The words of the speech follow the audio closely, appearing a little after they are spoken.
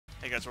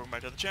Hey guys, welcome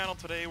back to the channel.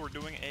 Today we're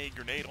doing a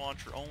grenade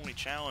launcher only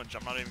challenge.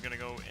 I'm not even going to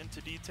go into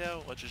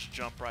detail, let's just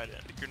jump right in.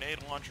 Grenade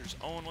launchers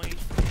only,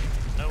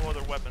 no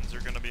other weapons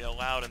are going to be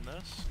allowed in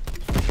this.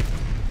 So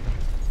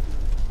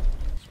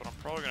what I'm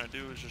probably going to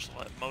do is just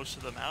let most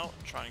of them out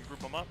and try and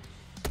group them up.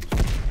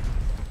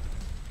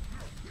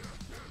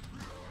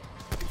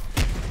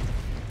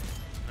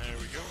 There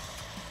we go.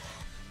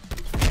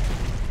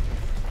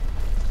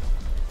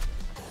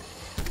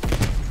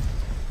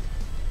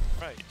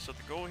 Right, so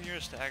the goal here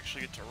is to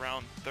actually get to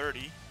round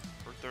 30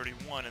 or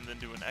 31 and then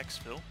do an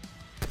exfil.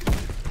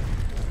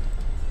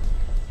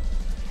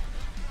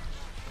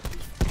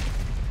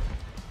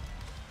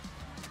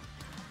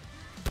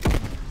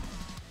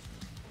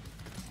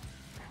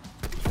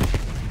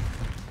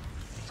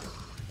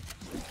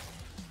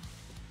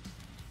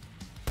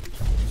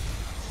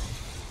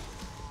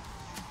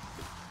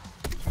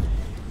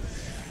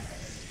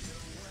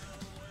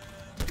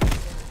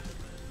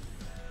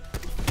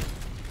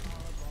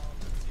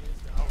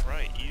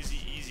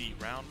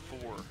 Round 4.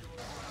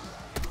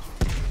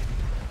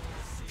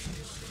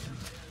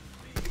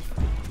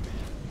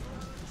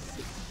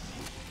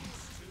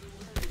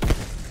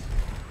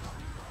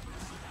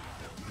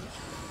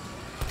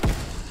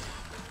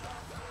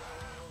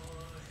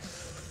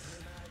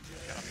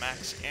 Got a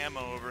max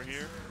ammo over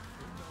here.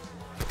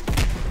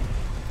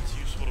 It's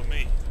useful to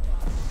me.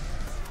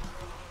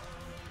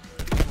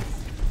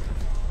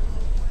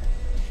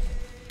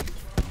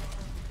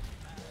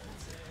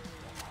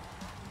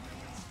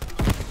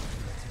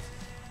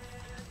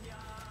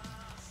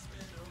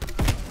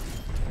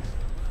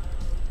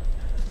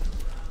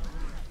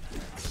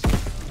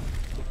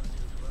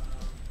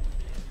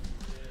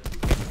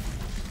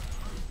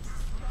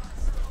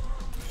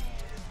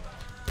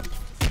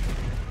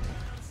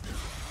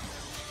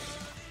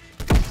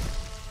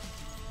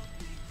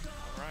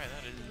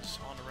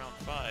 On to round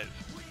 5.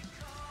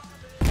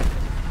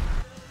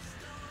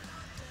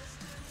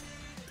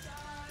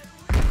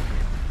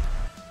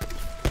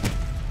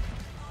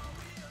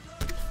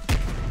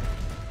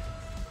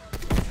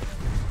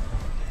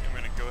 I'm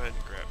going to go ahead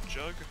and grab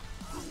Jug.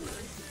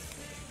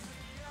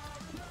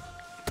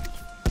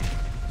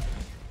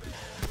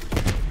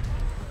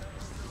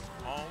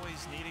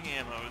 Always needing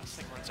ammo. This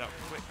thing runs out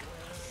quick.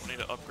 We'll need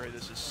to upgrade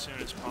this as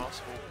soon as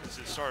possible because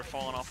it started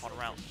falling off on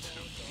round 2.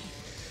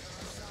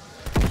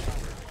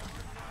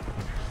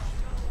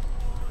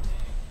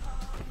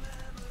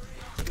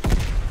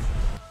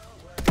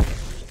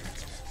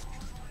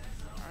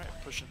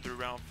 Pushing through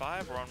round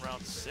 5, we're on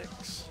round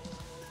 6.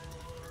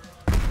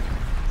 I'm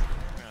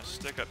gonna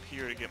stick up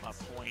here to get my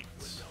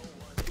points.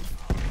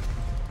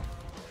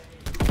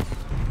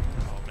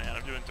 Oh man,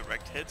 I'm doing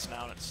direct hits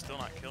now and it's still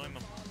not killing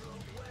them.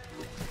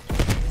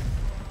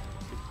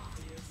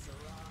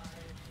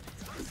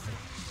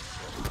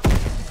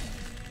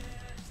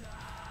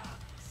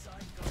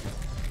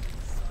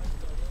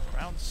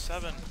 Round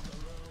 7.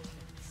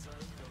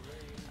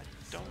 I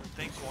don't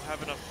think we'll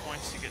have enough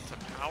points to get to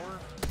power.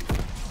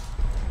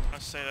 I'm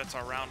gonna say that's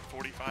around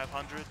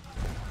 4,500. So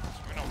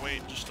we're gonna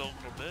wait just a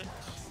little bit.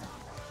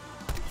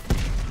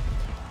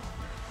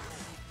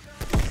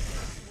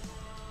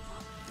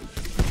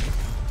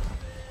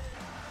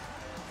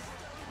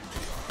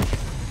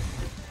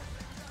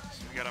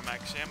 So we got a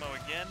max ammo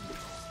again.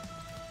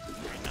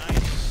 Very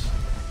nice.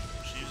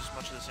 We should use as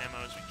much of this ammo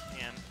as we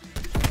can.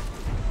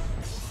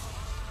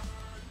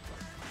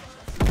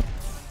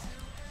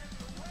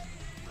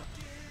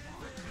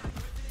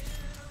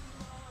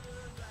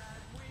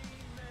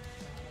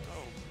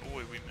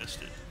 We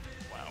missed it.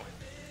 Wow.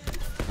 We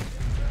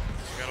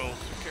got a little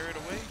too carried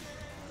away.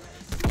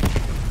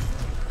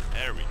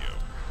 There we go.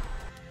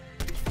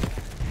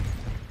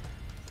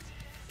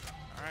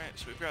 Alright,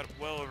 so we've got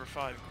well over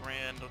 5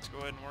 grand. Let's go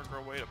ahead and work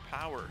our way to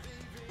power.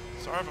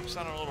 Sorry if I'm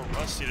sounding a little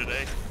rusty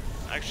today.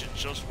 I actually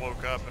just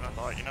woke up and I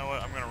thought, you know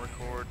what, I'm going to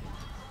record.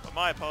 But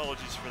my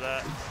apologies for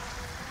that.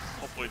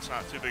 Hopefully it's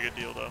not too big a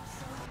deal though.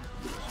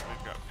 So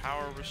we've got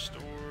power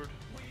restored,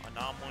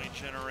 anomaly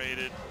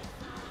generated.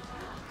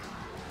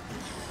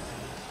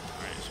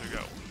 Alright, so we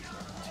got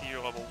tier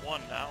level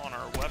 1 now on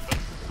our weapon.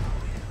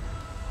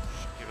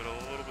 Should give it a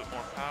little bit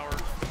more power.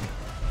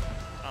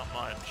 Not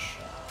much.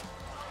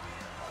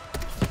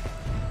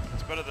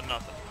 It's better than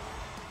nothing.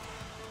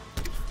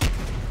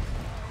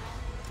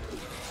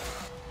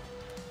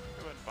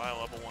 Go ahead and buy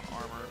level 1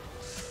 armor.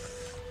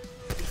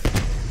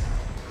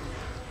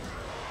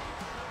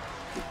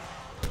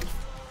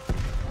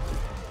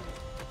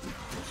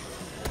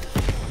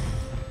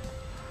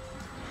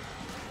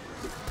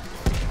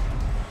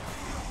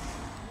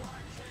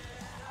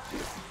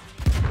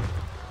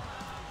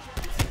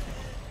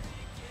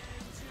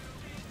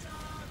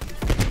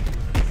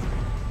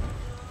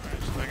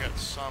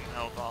 Some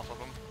health off of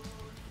them.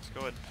 Let's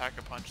go ahead and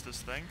pack-a-punch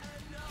this thing.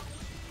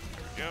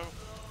 There we go.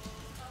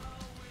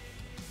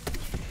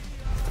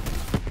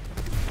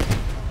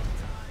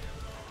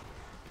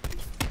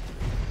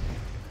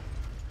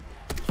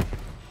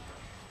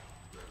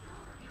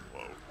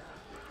 Whoa.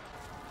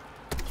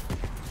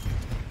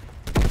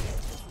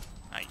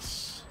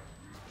 Nice.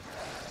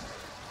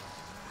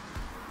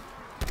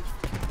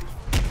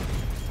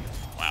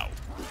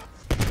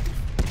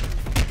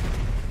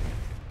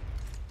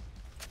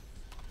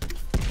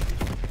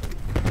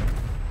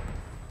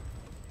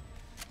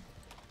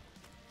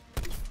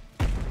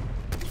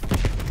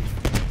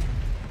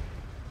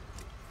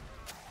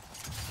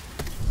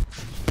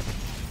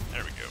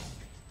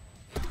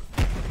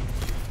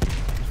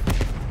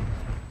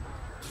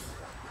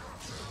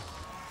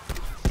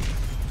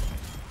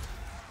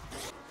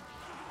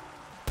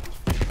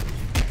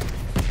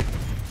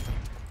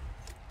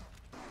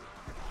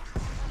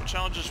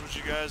 challenges would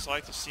you guys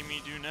like to see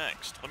me do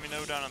next? Let me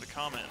know down in the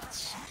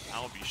comments.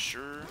 I'll be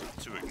sure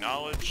to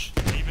acknowledge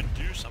and even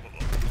do some of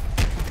them.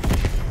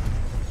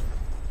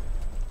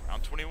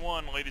 Round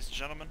 21, ladies and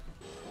gentlemen.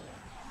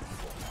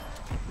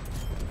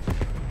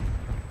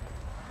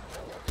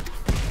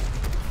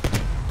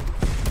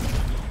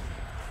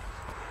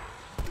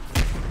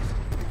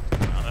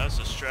 Now that's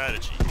a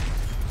strategy.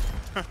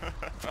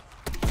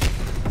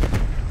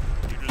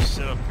 You just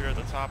sit up here at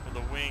the top of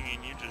the wing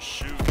and you just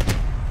shoot.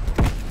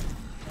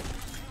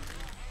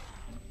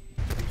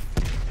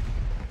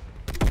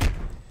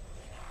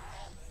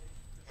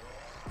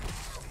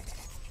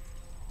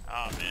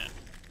 Ah, man.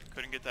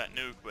 Couldn't get that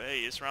nuke, but hey,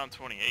 it's round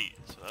 28,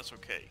 so that's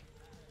okay.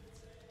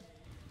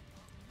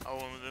 Oh,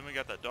 and then we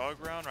got that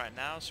dog round right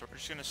now, so we're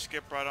just gonna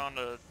skip right on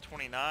to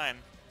 29.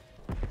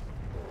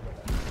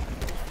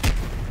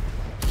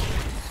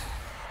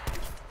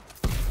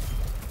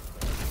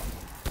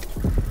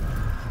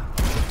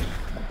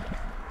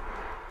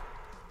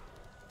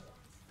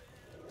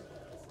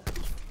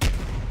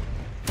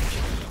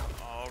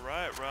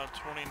 Alright, round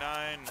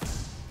 29.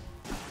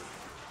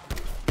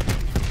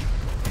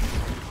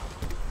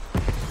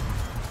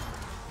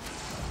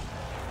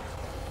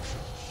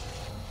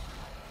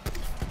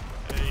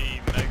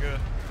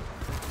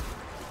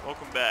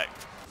 Welcome back.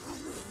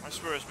 I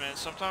swear, man,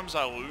 sometimes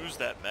I lose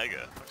that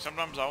mega. Like,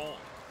 sometimes I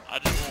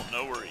just won't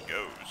know where he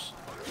goes.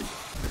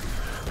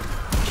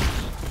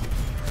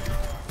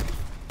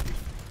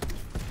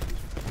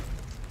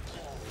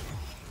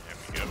 There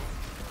we go.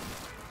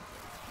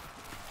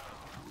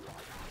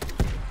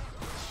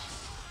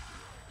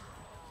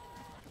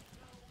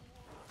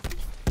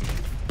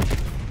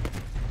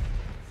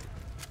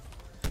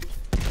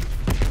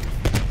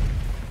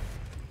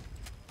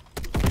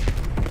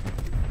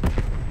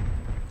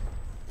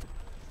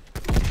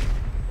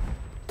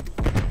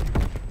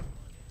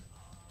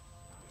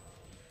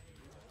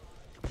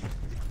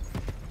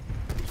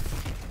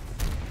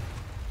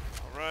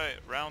 Alright,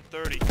 round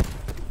 30.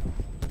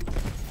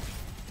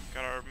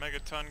 Got our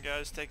megaton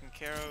guys taken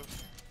care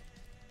of.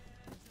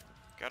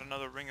 Got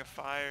another ring of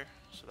fire,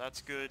 so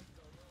that's good.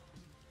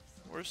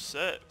 We're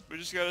set. We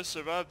just gotta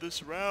survive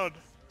this round.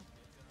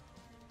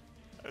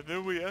 And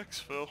then we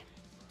exfil.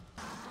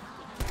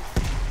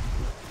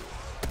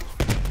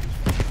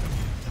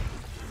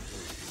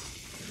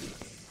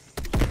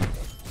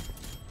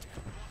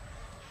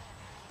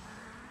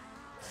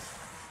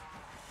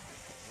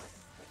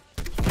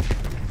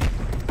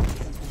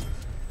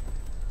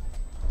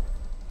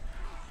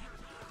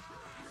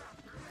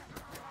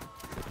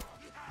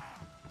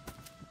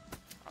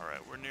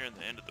 We're nearing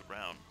the end of the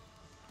round.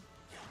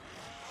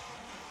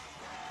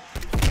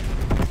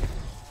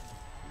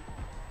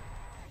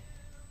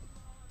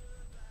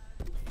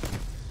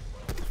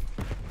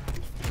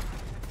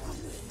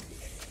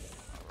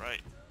 Alright,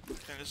 I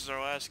think this is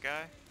our last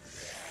guy.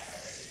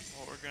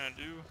 What we're gonna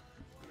do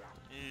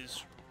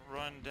is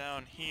run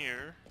down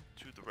here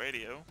to the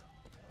radio,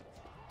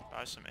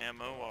 buy some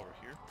ammo while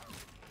we're here.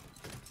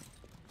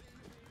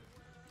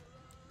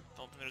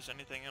 Don't think there's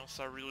anything else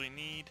I really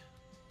need.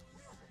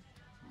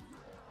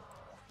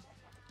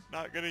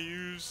 Not gonna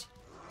use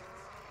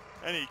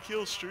any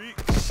kill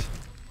streaks.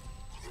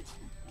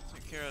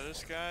 Take care of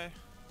this guy.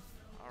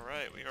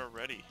 Alright, we are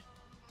ready.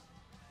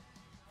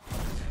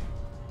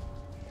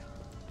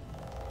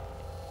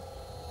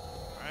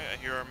 Alright, I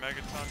hear our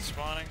megaton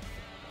spawning.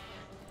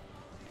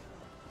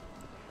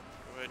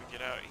 Go ahead and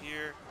get out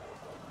here.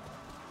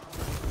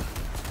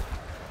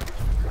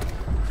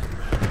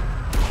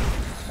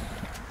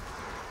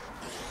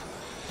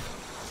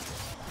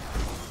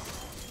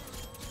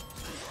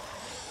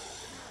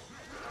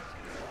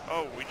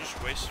 Oh, we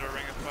just wasted our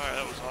ring of fire.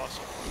 That was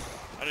awesome.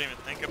 I didn't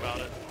even think about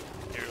it.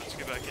 Here, let's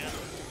get back in.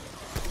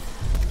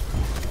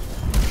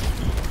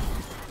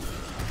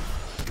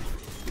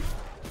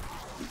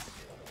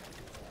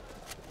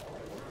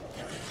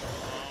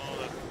 Oh,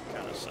 that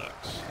kind of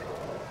sucks.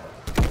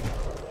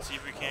 Let's see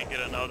if we can't get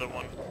another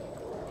one.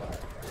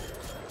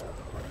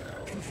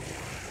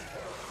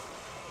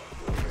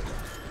 I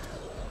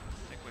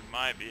think we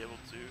might be able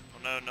to.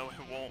 Oh, no, it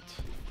won't.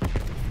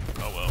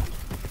 Oh well.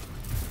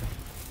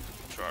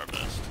 Try our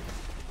best.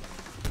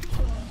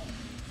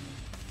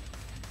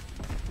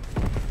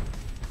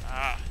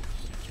 Ah,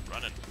 he's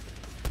running.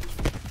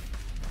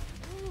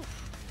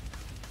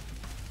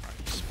 Alright,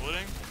 he's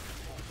splitting.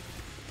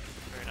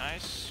 Very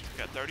nice. We've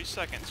got 30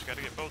 seconds. We've got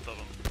to get both of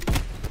them.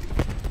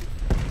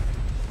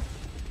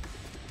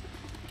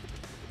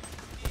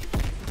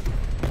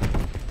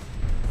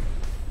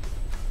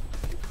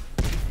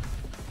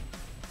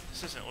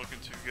 This isn't looking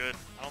too good.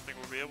 I don't think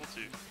we'll be able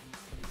to.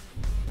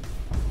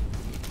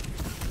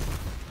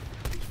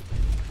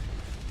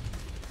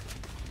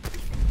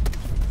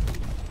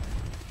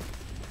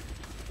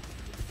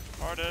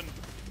 Pardon.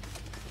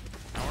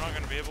 Now we're not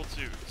going to be able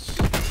to.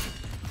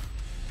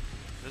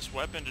 This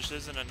weapon just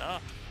isn't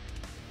enough.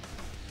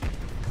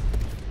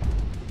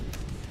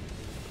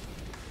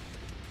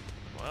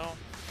 Well.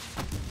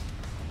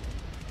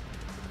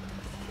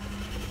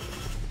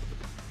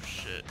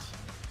 Shit.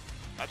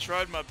 I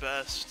tried my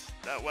best.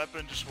 that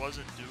weapon just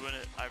wasn't doing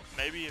it.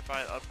 Maybe if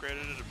I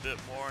upgraded it a bit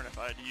more and if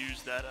I'd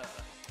used that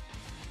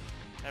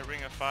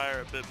Ring of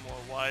Fire a bit more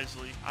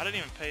wisely. I didn't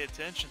even pay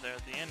attention there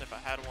at the end if I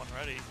had one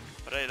ready.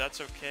 But hey,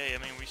 that's okay. I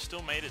mean, we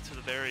still made it to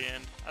the very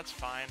end. That's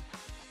fine.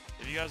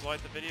 If you guys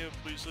liked the video,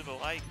 please leave a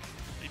like.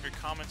 Leave your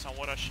comments on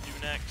what I should do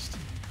next.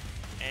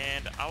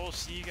 And I will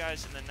see you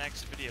guys in the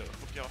next video.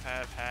 Hope y'all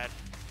have had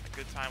a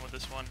good time with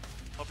this one.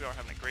 Hope y'all are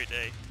having a great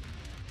day.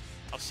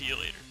 I'll see you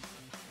later.